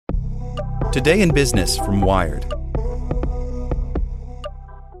Today in Business from Wired.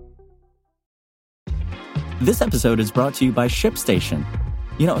 This episode is brought to you by ShipStation.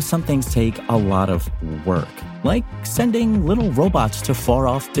 You know, some things take a lot of work, like sending little robots to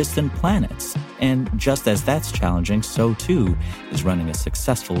far-off distant planets. And just as that's challenging, so too is running a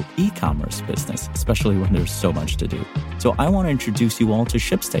successful e-commerce business, especially when there's so much to do. So I want to introduce you all to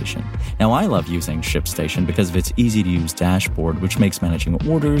ShipStation. Now, I love using ShipStation because of its easy-to-use dashboard, which makes managing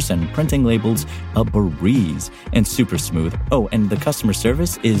orders and printing labels a breeze and super smooth. Oh, and the customer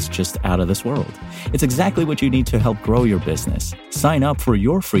service is just out of this world. It's exactly what you need to help grow your business. Sign up for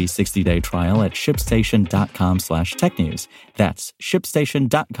your free 60-day trial at shipstation.com/technews. That's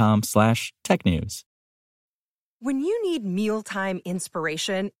shipstation.com/technews. When you need mealtime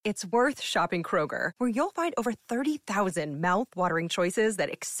inspiration, it's worth shopping Kroger, where you'll find over 30,000 mouth-watering choices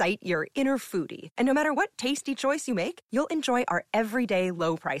that excite your inner foodie. And no matter what tasty choice you make, you'll enjoy our everyday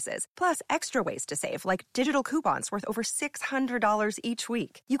low prices, plus extra ways to save, like digital coupons worth over $600 each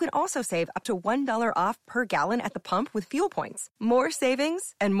week. You can also save up to $1 off per gallon at the pump with fuel points. More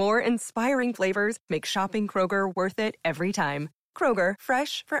savings and more inspiring flavors make shopping Kroger worth it every time. Kroger,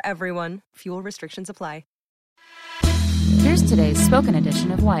 fresh for everyone. Fuel restrictions apply. Here's today's spoken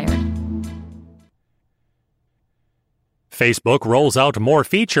edition of Wired. Facebook rolls out more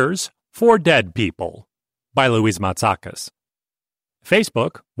features for dead people, by Louise Matsakis.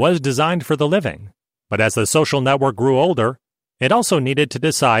 Facebook was designed for the living, but as the social network grew older, it also needed to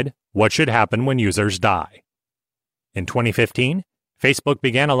decide what should happen when users die. In 2015, Facebook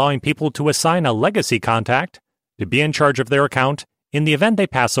began allowing people to assign a legacy contact to be in charge of their account in the event they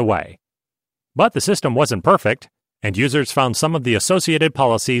pass away. But the system wasn't perfect, and users found some of the associated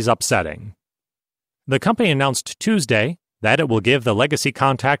policies upsetting. The company announced Tuesday that it will give the legacy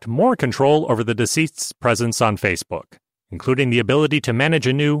contact more control over the deceased's presence on Facebook, including the ability to manage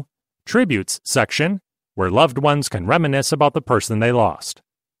a new Tributes section where loved ones can reminisce about the person they lost.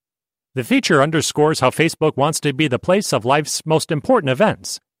 The feature underscores how Facebook wants to be the place of life's most important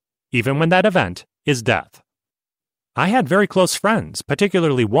events, even when that event is death. I had very close friends,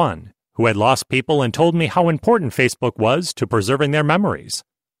 particularly one, who had lost people and told me how important Facebook was to preserving their memories,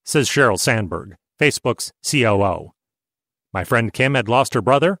 says Sheryl Sandberg, Facebook's COO. My friend Kim had lost her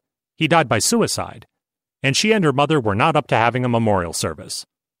brother. He died by suicide, and she and her mother were not up to having a memorial service.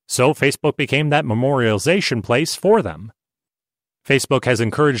 So Facebook became that memorialization place for them. Facebook has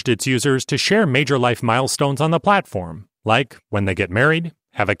encouraged its users to share major life milestones on the platform, like when they get married,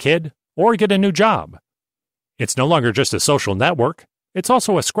 have a kid, or get a new job. It's no longer just a social network. It's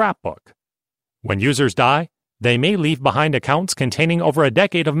also a scrapbook. When users die, they may leave behind accounts containing over a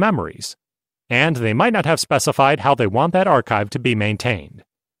decade of memories, and they might not have specified how they want that archive to be maintained.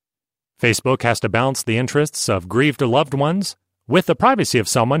 Facebook has to balance the interests of grieved loved ones with the privacy of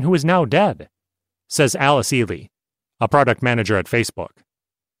someone who is now dead, says Alice Ely, a product manager at Facebook.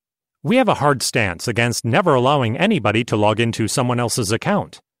 We have a hard stance against never allowing anybody to log into someone else's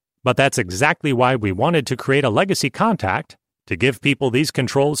account, but that's exactly why we wanted to create a legacy contact to give people these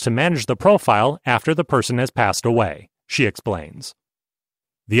controls to manage the profile after the person has passed away, she explains.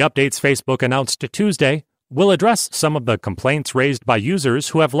 The updates Facebook announced Tuesday will address some of the complaints raised by users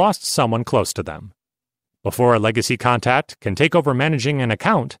who have lost someone close to them. Before a legacy contact can take over managing an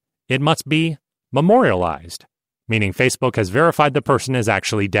account, it must be memorialized, meaning Facebook has verified the person is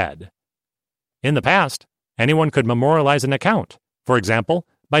actually dead. In the past, anyone could memorialize an account, for example,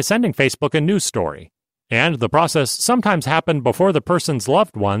 by sending Facebook a news story, and the process sometimes happened before the person's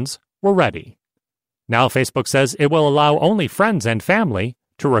loved ones were ready. Now Facebook says it will allow only friends and family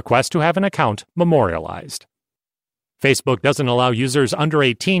to request to have an account memorialized. Facebook doesn't allow users under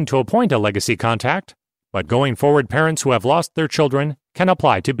 18 to appoint a legacy contact, but going forward, parents who have lost their children can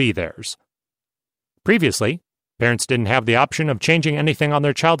apply to be theirs. Previously, parents didn't have the option of changing anything on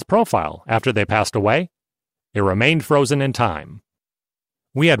their child's profile after they passed away. It remained frozen in time.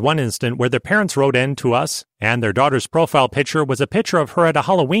 We had one incident where the parents wrote in to us, and their daughter's profile picture was a picture of her at a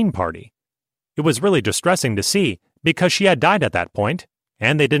Halloween party. It was really distressing to see because she had died at that point,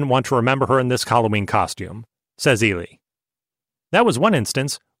 and they didn't want to remember her in this Halloween costume, says Ely. That was one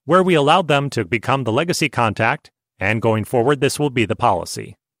instance where we allowed them to become the legacy contact, and going forward this will be the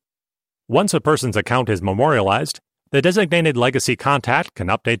policy. Once a person's account is memorialized, the designated legacy contact can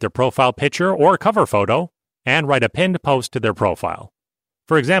update their profile picture or cover photo and write a pinned post to their profile.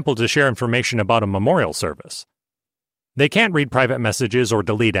 For example, to share information about a memorial service. They can't read private messages or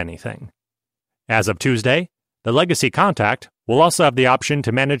delete anything. As of Tuesday, the legacy contact will also have the option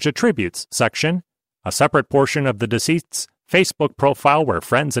to manage a Tributes section, a separate portion of the deceased's Facebook profile where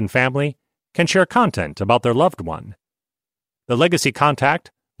friends and family can share content about their loved one. The legacy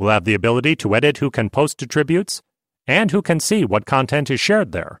contact will have the ability to edit who can post to Tributes and who can see what content is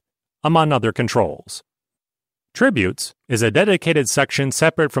shared there, among other controls. Tributes is a dedicated section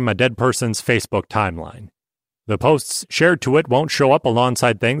separate from a dead person's Facebook timeline. The posts shared to it won't show up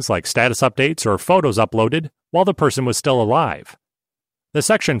alongside things like status updates or photos uploaded while the person was still alive. The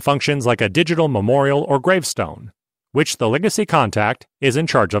section functions like a digital memorial or gravestone, which the legacy contact is in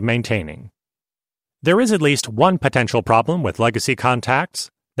charge of maintaining. There is at least one potential problem with legacy contacts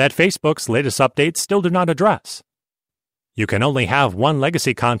that Facebook's latest updates still do not address. You can only have one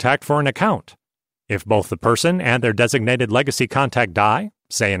legacy contact for an account. If both the person and their designated legacy contact die,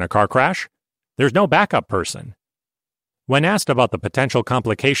 say in a car crash, there's no backup person. When asked about the potential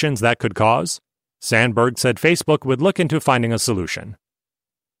complications that could cause, Sandberg said Facebook would look into finding a solution.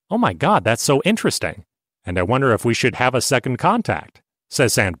 "Oh my God, that's so interesting. And I wonder if we should have a second contact,"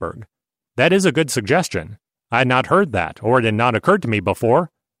 says Sandberg. "That is a good suggestion. I had not heard that, or it had not occurred to me before.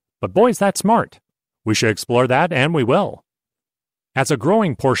 But boys, that's smart. We should explore that, and we will." As a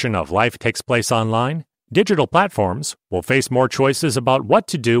growing portion of life takes place online, digital platforms will face more choices about what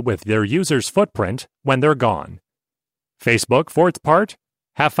to do with their users' footprint when they're gone. Facebook, for its part,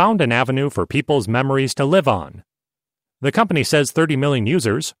 have found an avenue for people's memories to live on. The company says 30 million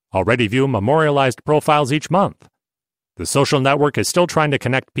users already view memorialized profiles each month. The social network is still trying to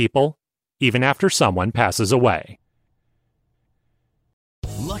connect people, even after someone passes away.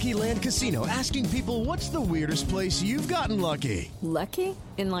 Lucky Land Casino, asking people, what's the weirdest place you've gotten lucky? Lucky?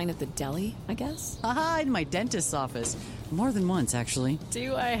 In line at the deli, I guess? Aha, in my dentist's office. More than once, actually.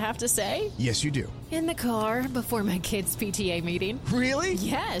 Do I have to say? Yes, you do. In the car before my kids' PTA meeting. Really?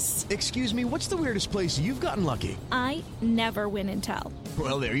 Yes. Excuse me, what's the weirdest place you've gotten lucky? I never win and tell.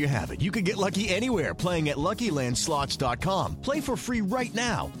 Well, there you have it. You can get lucky anywhere, playing at LuckyLandSlots.com. Play for free right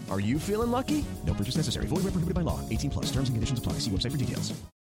now. Are you feeling lucky? No purchase necessary. Void where prohibited by law. 18+. Terms and conditions apply. See website for details.